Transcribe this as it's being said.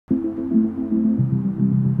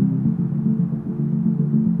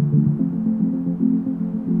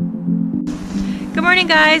Good morning,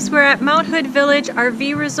 guys. We're at Mount Hood Village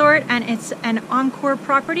RV Resort and it's an Encore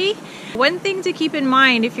property. One thing to keep in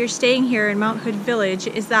mind if you're staying here in Mount Hood Village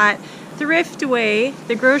is that Thriftway,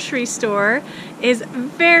 the grocery store, is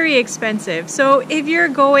very expensive. So if you're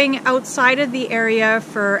going outside of the area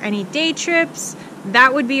for any day trips,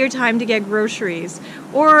 that would be your time to get groceries.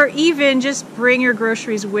 Or even just bring your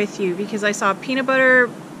groceries with you, because I saw peanut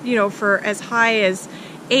butter, for as high as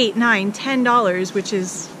 $8, $9, $10, which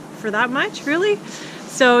is for that much, really?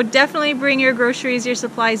 So definitely bring your groceries, your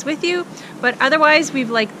supplies with you. But otherwise,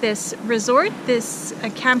 we've liked this resort, this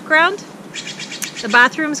campground. The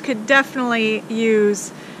bathrooms could definitely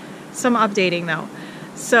use some updating though.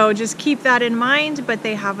 So just keep that in mind, but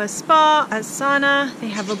they have a spa, a sauna, they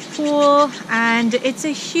have a pool, and it's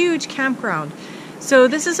a huge campground. So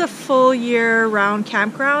this is a full year-round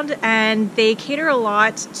campground, and they cater a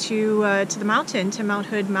lot to the mountain, to Mount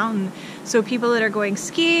Hood Mountain. So people that are going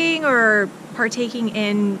skiing or partaking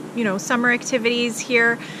in, summer activities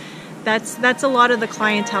here, that's a lot of the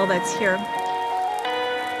clientele that's here.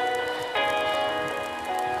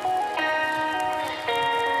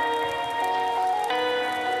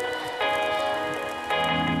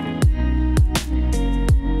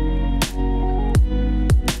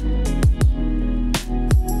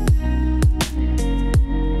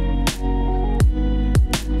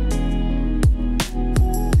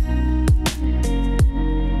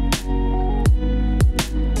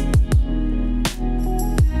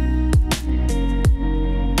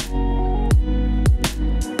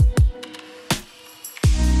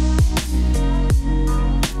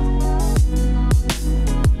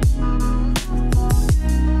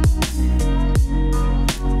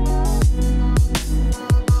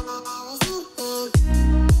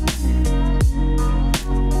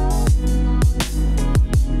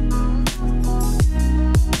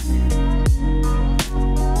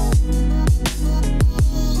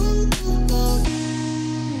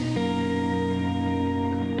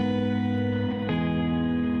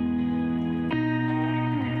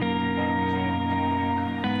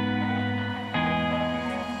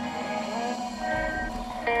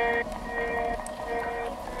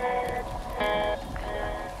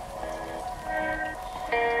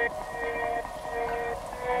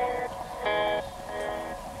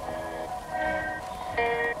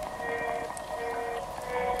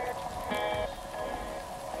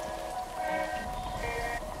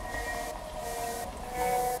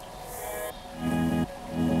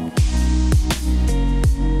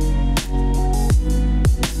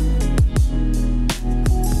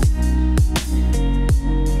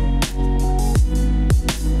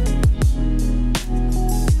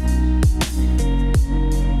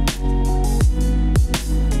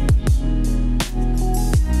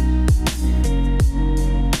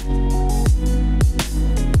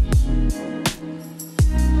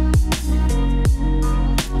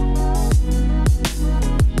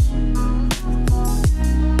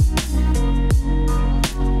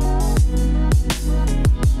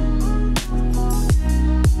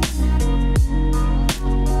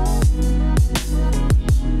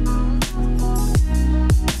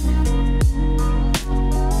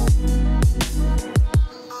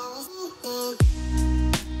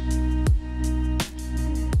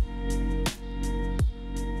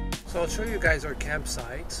 So I'll show you guys our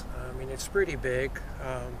campsite. It's pretty big,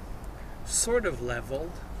 sort of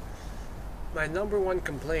leveled. My number one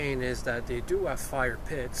complaint is that they do have fire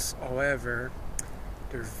pits. However,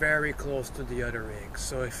 they're very close to the other rigs.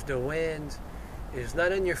 So if the wind is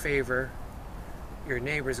not in your favor, your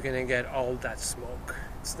neighbor's gonna get all that smoke.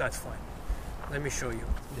 It's not fun. Let me show you.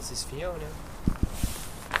 This is Fiona.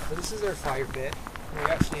 So this is our fire pit.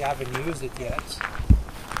 We actually haven't used it yet.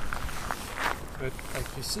 But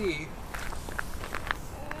like you see,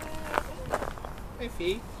 my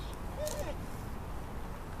feet,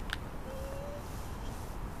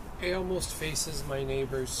 it almost faces my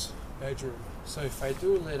neighbor's bedroom. So if I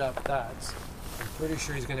do lit up that, I'm pretty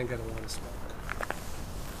sure he's gonna get a lot of smoke.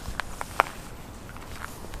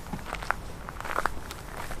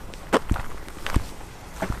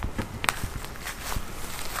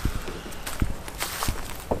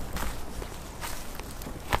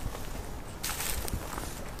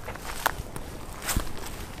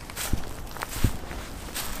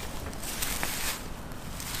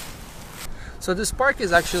 So this park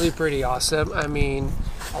is actually pretty awesome.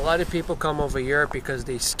 A lot of people come over here because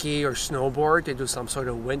they ski or snowboard. They do some sort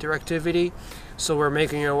of winter activity. So we're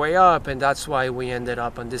making our way up, and that's why we ended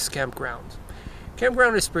up on this campground.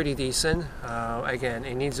 Campground is pretty decent. Again,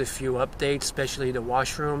 it needs a few updates, especially the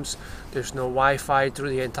washrooms. There's no Wi-Fi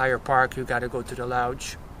through the entire park. You got to go to the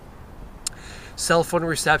lounge. Cell phone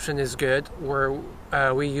reception is good.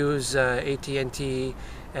 We use AT&T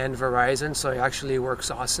and Verizon, so it actually works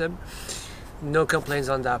awesome. No complaints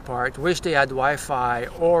on that part. Wish they had Wi-Fi,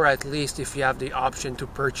 or at least if you have the option to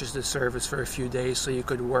purchase the service for a few days so you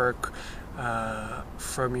could work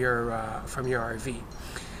from your RV.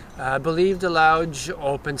 I believe the lounge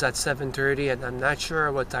opens at 7:30, and I'm not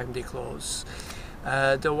sure what time they close.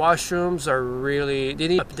 The washrooms are really, they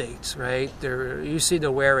need updates, right? You see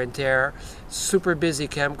the wear and tear. Super busy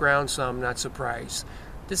campground, so I'm not surprised.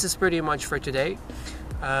 This is pretty much for today.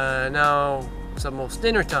 Now it's almost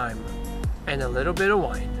dinner time and a little bit of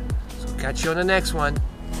wine. So catch you on the next one.